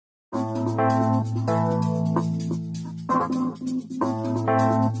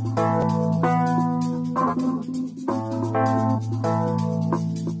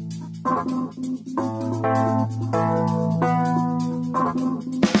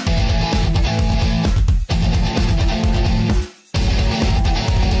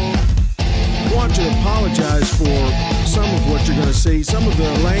For some of what you're going to see. Some of the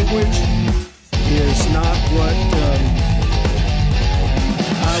language is not what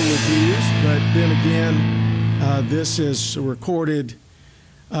I would use, but then again, this is recorded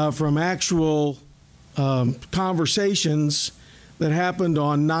from actual conversations that happened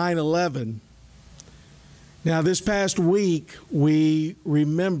on 9/11. Now, this past week, we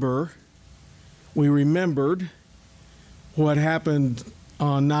remembered what happened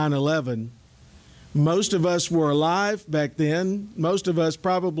on 9/11. Most of us were alive back then. Most of us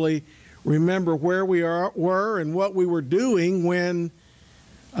probably remember where we were and what we were doing when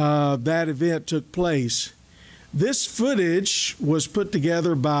that event took place. This footage was put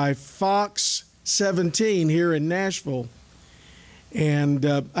together by Fox 17 here in Nashville. And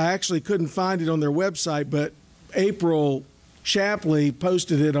I actually couldn't find it on their website, but April Shapley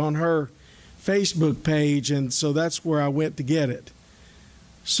posted it on her Facebook page, and so that's where I went to get it.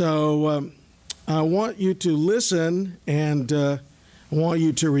 So I want you to listen, and I want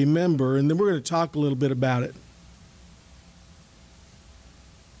you to remember, and then we're going to talk a little bit about it.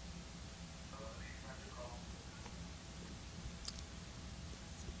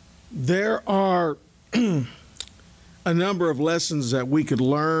 There are a number of lessons that we could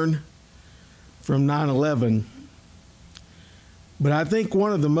learn from 9/11, but I think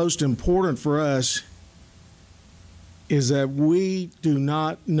one of the most important for us is that we do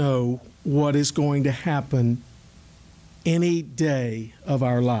not know what is going to happen any day of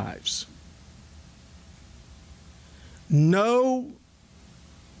our lives. No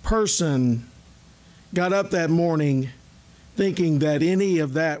person got up that morning thinking that any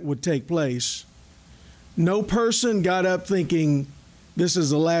of that would take place. No person got up thinking, this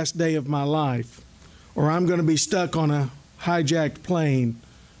is the last day of my life, or I'm going to be stuck on a hijacked plane,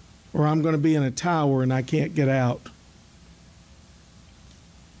 or I'm going to be in a tower and I can't get out.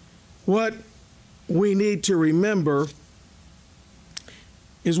 What we need to remember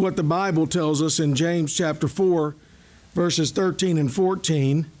is what the Bible tells us in James chapter 4, verses 13 and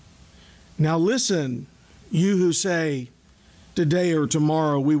 14. Now listen, you who say, today or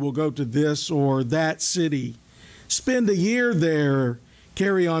tomorrow we will go to this or that city, spend a year there,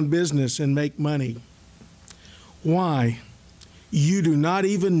 carry on business and make money. Why? You do not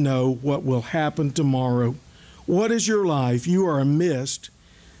even know what will happen tomorrow. What is your life? You are a mist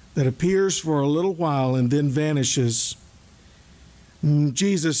that appears for a little while and then vanishes.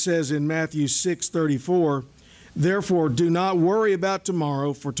 Jesus says in Matthew 6:34, therefore do not worry about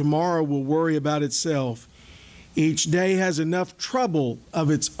tomorrow, for tomorrow will worry about itself. Each day has enough trouble of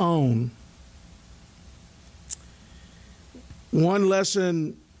its own. One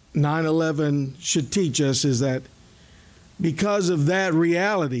lesson 9/11 should teach us is that because of that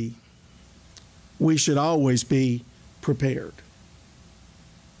reality, we should always be prepared.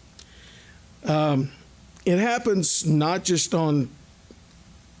 It happens not just on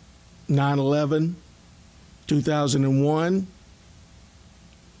 9/11, 2001.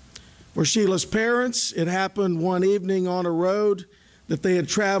 For Sheila's parents, it happened one evening on a road that they had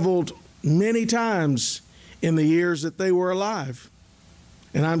traveled many times in the years that they were alive.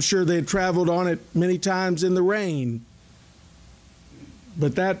 And I'm sure they had traveled on it many times in the rain.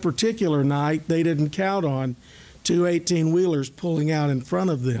 But that particular night, they didn't count on two 18-wheelers pulling out in front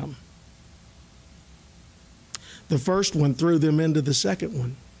of them. The first one threw them into the second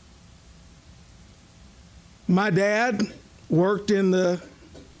one. My dad worked in the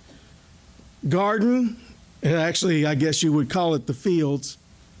garden. Actually, I guess you would call it the fields,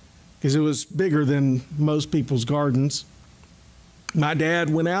 because it was bigger than most people's gardens. My dad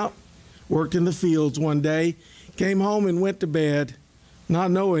went out, worked in the fields one day, came home and went to bed,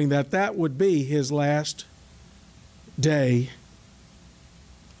 not knowing that that would be his last day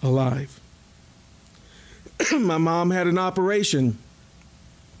alive. My mom had an operation,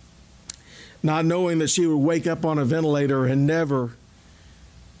 not knowing that she would wake up on a ventilator and never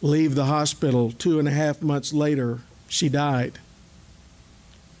leave the hospital. 2.5 months later, she died.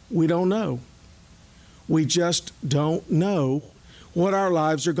 We don't know. We just don't know what our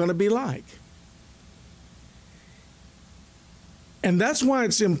lives are going to be like. And that's why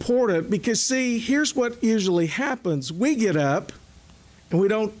it's important, because, see, here's what usually happens. We get up and we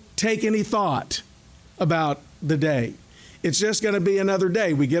don't take any thought about the day. It's just going to be another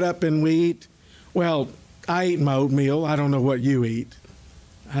day. We get up and we eat. Well, I eat my oatmeal. I don't know what you eat.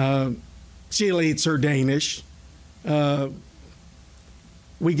 Sheila eats her Danish.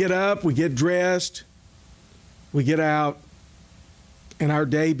 We get up, we get dressed, we get out, and our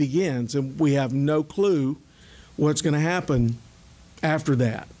day begins, and we have no clue what's going to happen after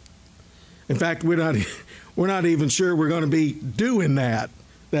that. In fact, we're not even sure we're going to be doing that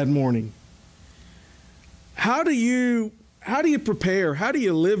morning. How do you prepare? How do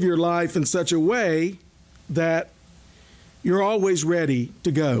you live your life in such a way that you're always ready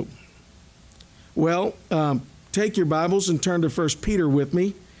to go? Well, take your Bibles and turn to 1 Peter with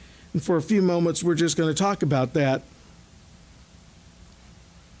me. And for a few moments, we're just going to talk about that.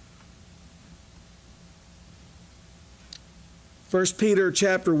 1 Peter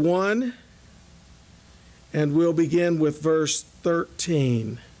chapter 1, and we'll begin with verse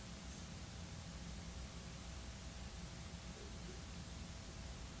 13.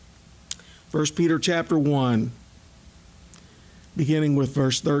 First Peter chapter 1, beginning with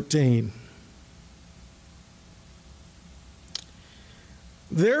verse 13.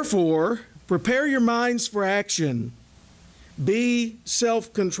 Therefore, prepare your minds for action. Be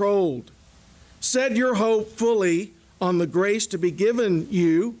self-controlled. Set your hope fully on the grace to be given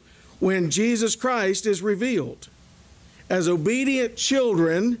you when Jesus Christ is revealed. As obedient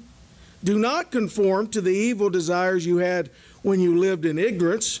children, do not conform to the evil desires you had when you lived in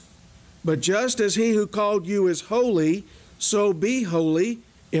ignorance, but just as he who called you is holy, so be holy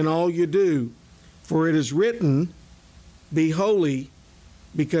in all you do. For it is written, be holy,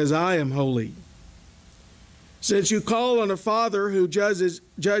 because I am holy. Since you call on a Father who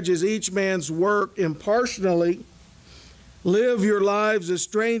judges each man's work impartially, live your lives as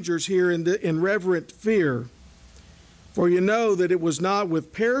strangers here in reverent fear. For you know that it was not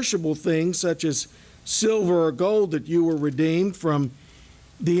with perishable things such as silver or gold that you were redeemed from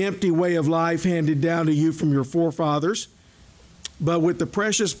the empty way of life handed down to you from your forefathers, but with the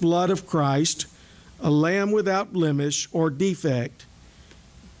precious blood of Christ, a lamb without blemish or defect.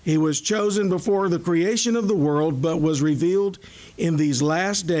 He was chosen before the creation of the world, but was revealed in these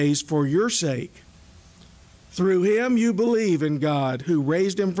last days for your sake. Through him you believe in God, who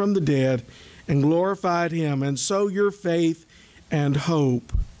raised him from the dead and glorified him, and so your faith and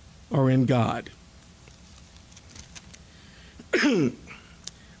hope are in God.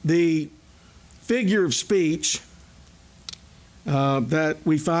 The figure of speech that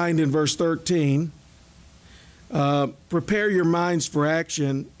we find in verse 13, prepare your minds for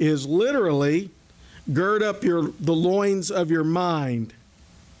action, is literally gird up the loins of your mind.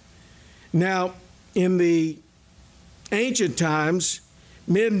 Now, in the ancient times,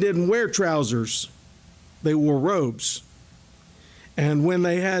 men didn't wear trousers. They wore robes. And when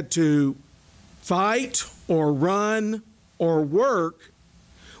they had to fight or run or work,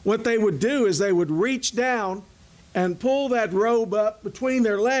 what they would do is they would reach down and pull that robe up between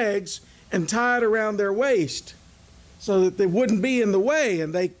their legs and tie it around their waist so that they wouldn't be in the way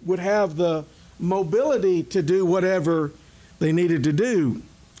and they would have the mobility to do whatever they needed to do.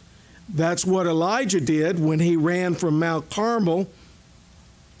 That's what Elijah did when he ran from Mount Carmel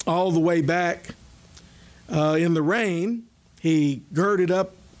all the way back in the rain. He girded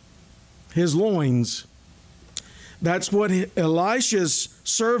up his loins. That's what Elisha's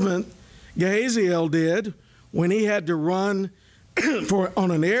servant Gehazi did when he had to run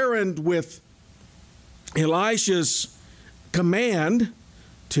on an errand with Elisha's command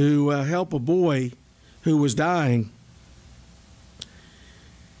to help a boy who was dying.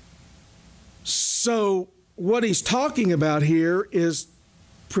 So what he's talking about here is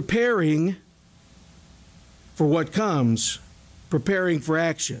preparing for what comes, preparing for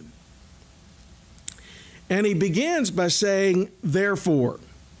action. And he begins by saying, therefore.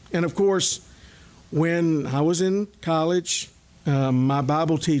 And of course, when I was in college, my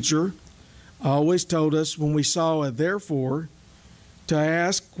Bible teacher always told us when we saw a therefore to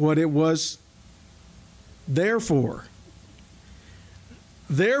ask what it was there for.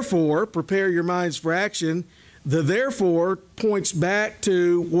 Therefore, prepare your minds for action. The therefore points back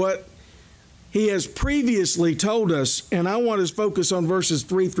to what he has previously told us, and I want to focus on verses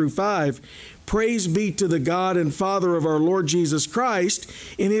 3 through 5. Praise be to the God and Father of our Lord Jesus Christ.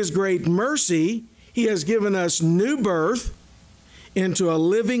 In his great mercy, he has given us new birth into a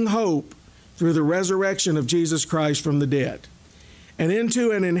living hope through the resurrection of Jesus Christ from the dead, and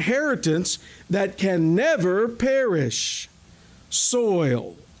into an inheritance that can never perish,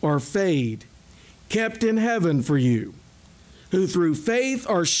 soil, or fade, kept in heaven for you, who through faith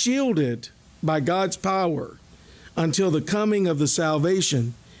are shielded by God's power until the coming of the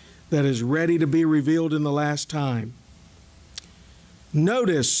salvation that is ready to be revealed in the last time.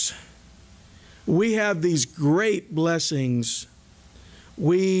 Notice, we have these great blessings.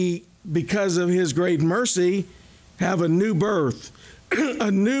 We because of his great mercy, have a new birth,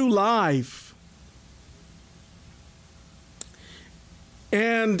 a new life.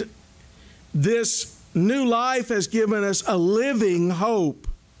 And this new life has given us a living hope,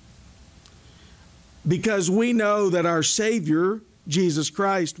 because we know that our Savior, Jesus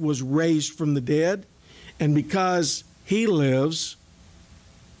Christ, was raised from the dead, and because he lives,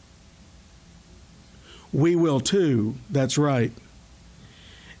 we will too. That's right.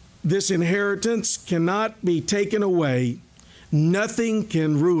 This inheritance cannot be taken away. Nothing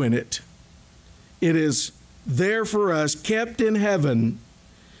can ruin it. It is there for us, kept in heaven.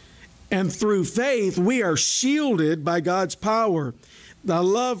 And through faith, we are shielded by God's power. I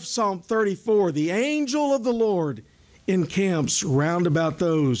love Psalm 34. The angel of the Lord encamps round about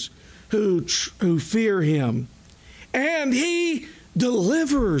those who fear him, and he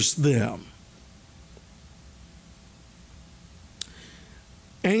delivers them.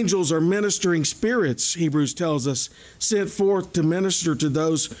 Angels are ministering spirits, Hebrews tells us, sent forth to minister to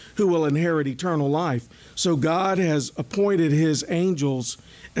those who will inherit eternal life. So God has appointed his angels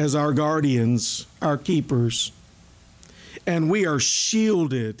as our guardians, our keepers. And we are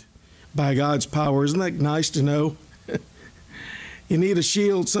shielded by God's power. Isn't that nice to know? You need a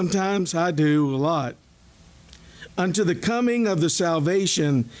shield sometimes? I do, a lot. Unto the coming of the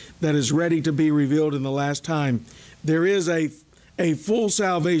salvation that is ready to be revealed in the last time. There is a full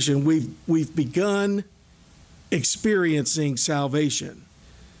salvation. We've begun experiencing salvation,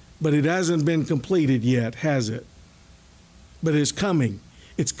 but it hasn't been completed yet, has it? But it's coming.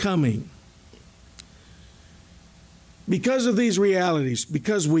 It's coming. Because of these realities,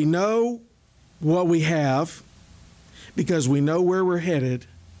 because we know what we have, because we know where we're headed,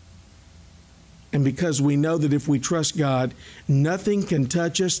 and because we know that if we trust God, nothing can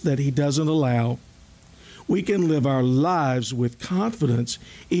touch us that he doesn't allow, we can live our lives with confidence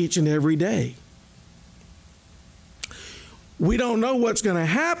each and every day. We don't know what's going to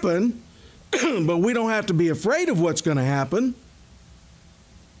happen, but we don't have to be afraid of what's going to happen,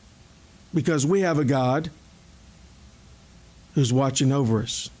 because we have a God who's watching over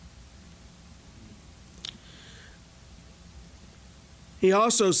us. He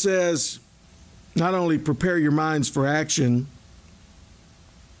also says, not only prepare your minds for action,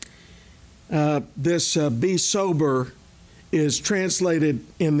 be sober is translated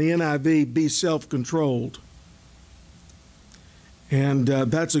in the NIV, be self-controlled. And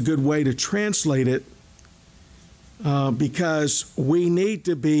that's a good way to translate it, because we need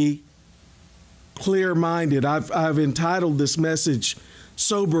to be clear-minded. I've entitled this message,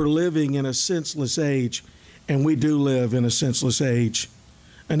 Sober Living in a Senseless Age, and we do live in a senseless age,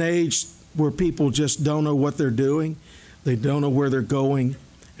 an age where people just don't know what they're doing, they don't know where they're going,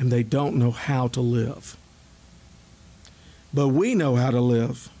 and they don't know how to live. But we know how to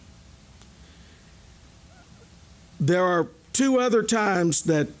live. There are two other times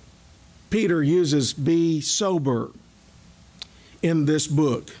that Peter uses be sober in this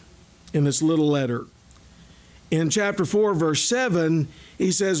book, in this little letter. In chapter 4, verse 7,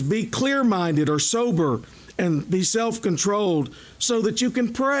 he says, be clear-minded or sober and be self-controlled so that you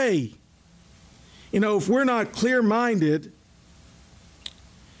can pray. You know, if we're not clear-minded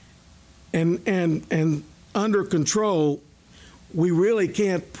and under control, we really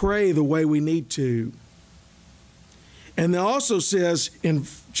can't pray the way we need to. And it also says in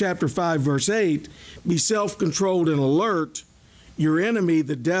chapter 5, verse 8, be self-controlled and alert. Your enemy,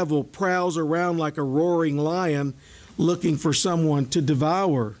 the devil, prowls around like a roaring lion looking for someone to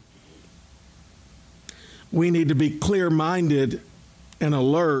devour. We need to be clear-minded and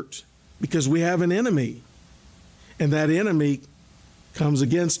alert because we have an enemy. And that enemy comes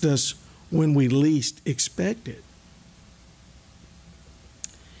against us when we least expect it.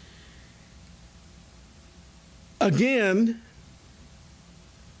 Again,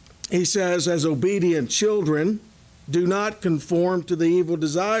 he says, as obedient children, do not conform to the evil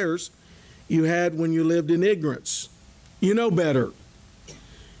desires you had when you lived in ignorance. You know better.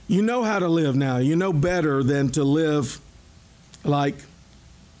 You know how to live now. You know better than to live like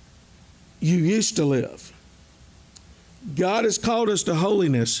you used to live. God has called us to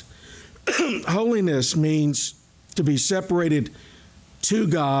holiness. Holiness means to be separated to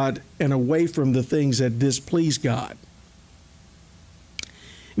God and away from the things that displease God.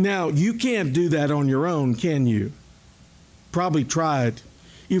 Now, you can't do that on your own, can you? Probably tried.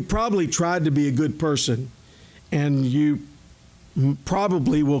 You probably tried to be a good person, and you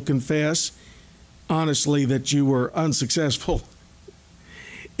probably will confess honestly that you were unsuccessful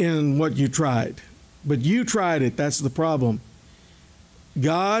in what you tried. But you tried it. That's the problem.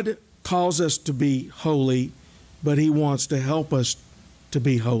 God calls us to be holy, but he wants to help us to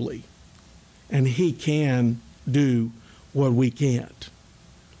be holy, and He can do what we can't.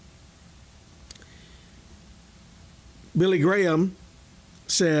 Billy Graham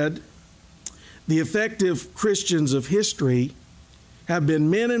said, "The effective Christians of history have been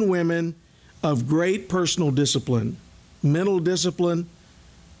men and women of great personal discipline, mental discipline,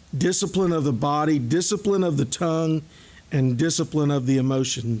 discipline of the body, discipline of the tongue, and discipline of the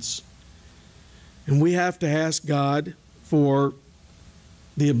emotions." And we have to ask God for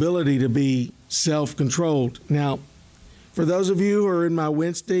the ability to be self-controlled. Now, for those of you who are in my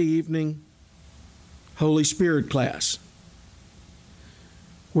Wednesday evening Holy Spirit class,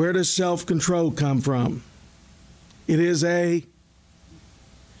 where does self-control come from? It is a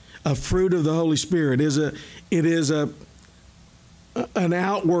fruit of the Holy Spirit. It is an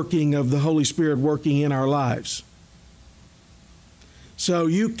outworking of the Holy Spirit working in our lives. So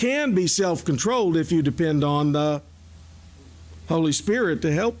you can be self-controlled if you depend on the Holy Spirit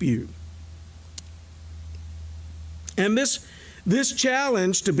to help you. And this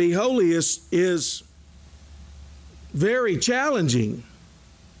challenge to be holy is very challenging.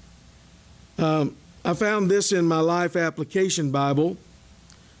 I found this in my Life Application Bible.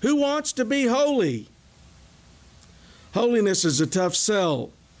 Who wants to be holy? Holiness is a tough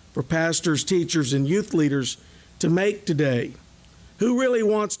sell for pastors, teachers, and youth leaders to make today. Who really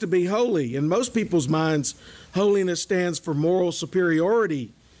wants to be holy? In most people's minds, holiness stands for moral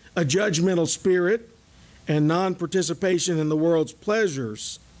superiority, a judgmental spirit, and non-participation in the world's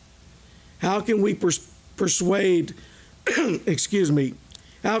pleasures. How can we persuade,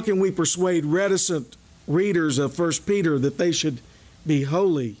 how can we persuade reticent readers of 1 Peter that they should be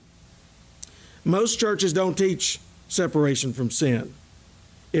holy? Most churches don't teach separation from sin.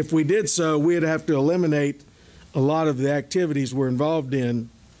 If we did so, we'd have to eliminate a lot of the activities we're involved in.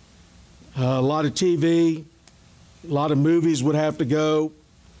 A lot of TV, a lot of movies would have to go.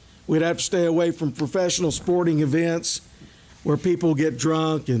 We'd have to stay away from professional sporting events where people get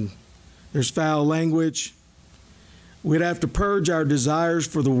drunk and there's foul language. We'd have to purge our desires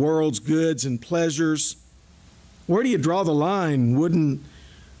for the world's goods and pleasures. Where do you draw the line? Wouldn't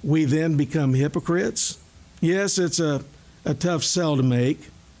we then become hypocrites? Yes, it's a tough sell to make.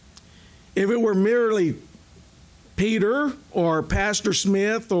 If it were merely Peter or Pastor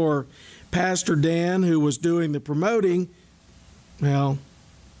Smith or Pastor Dan who was doing the promoting, well,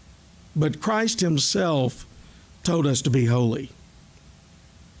 but Christ Himself told us to be holy.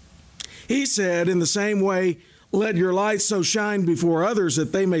 He said, in the same way, let your light so shine before others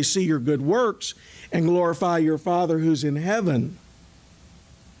that they may see your good works and glorify your Father who's in heaven.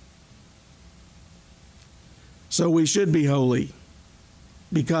 So we should be holy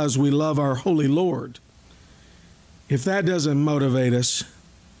because we love our holy Lord. If that doesn't motivate us,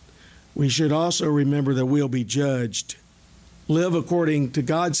 we should also remember that we'll be judged. Live according to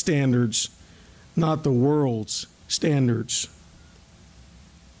God's standards, not the world's standards.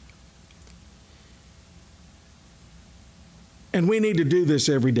 And we need to do this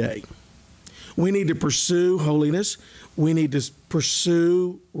every day. We need to pursue holiness. We need to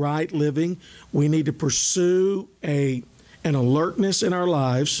pursue right living. We need to pursue an alertness in our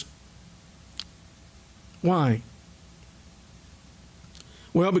lives. Why?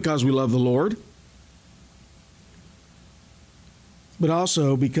 Well, because we love the Lord, but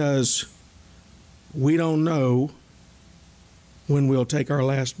also because we don't know when we'll take our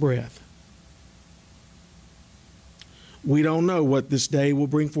last breath. We don't know what this day will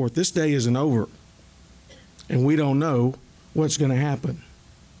bring forth. This day isn't over, and we don't know what's going to happen.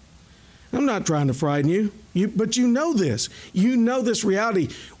 I'm not trying to frighten you, but you know this. You know this reality.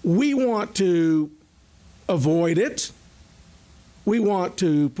 We want to avoid it. We want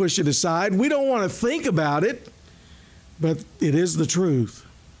to push it aside. We don't want to think about it, but it is the truth.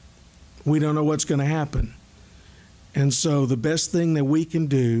 We don't know what's going to happen. And so the best thing that we can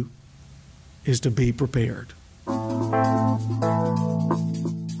do is to be prepared.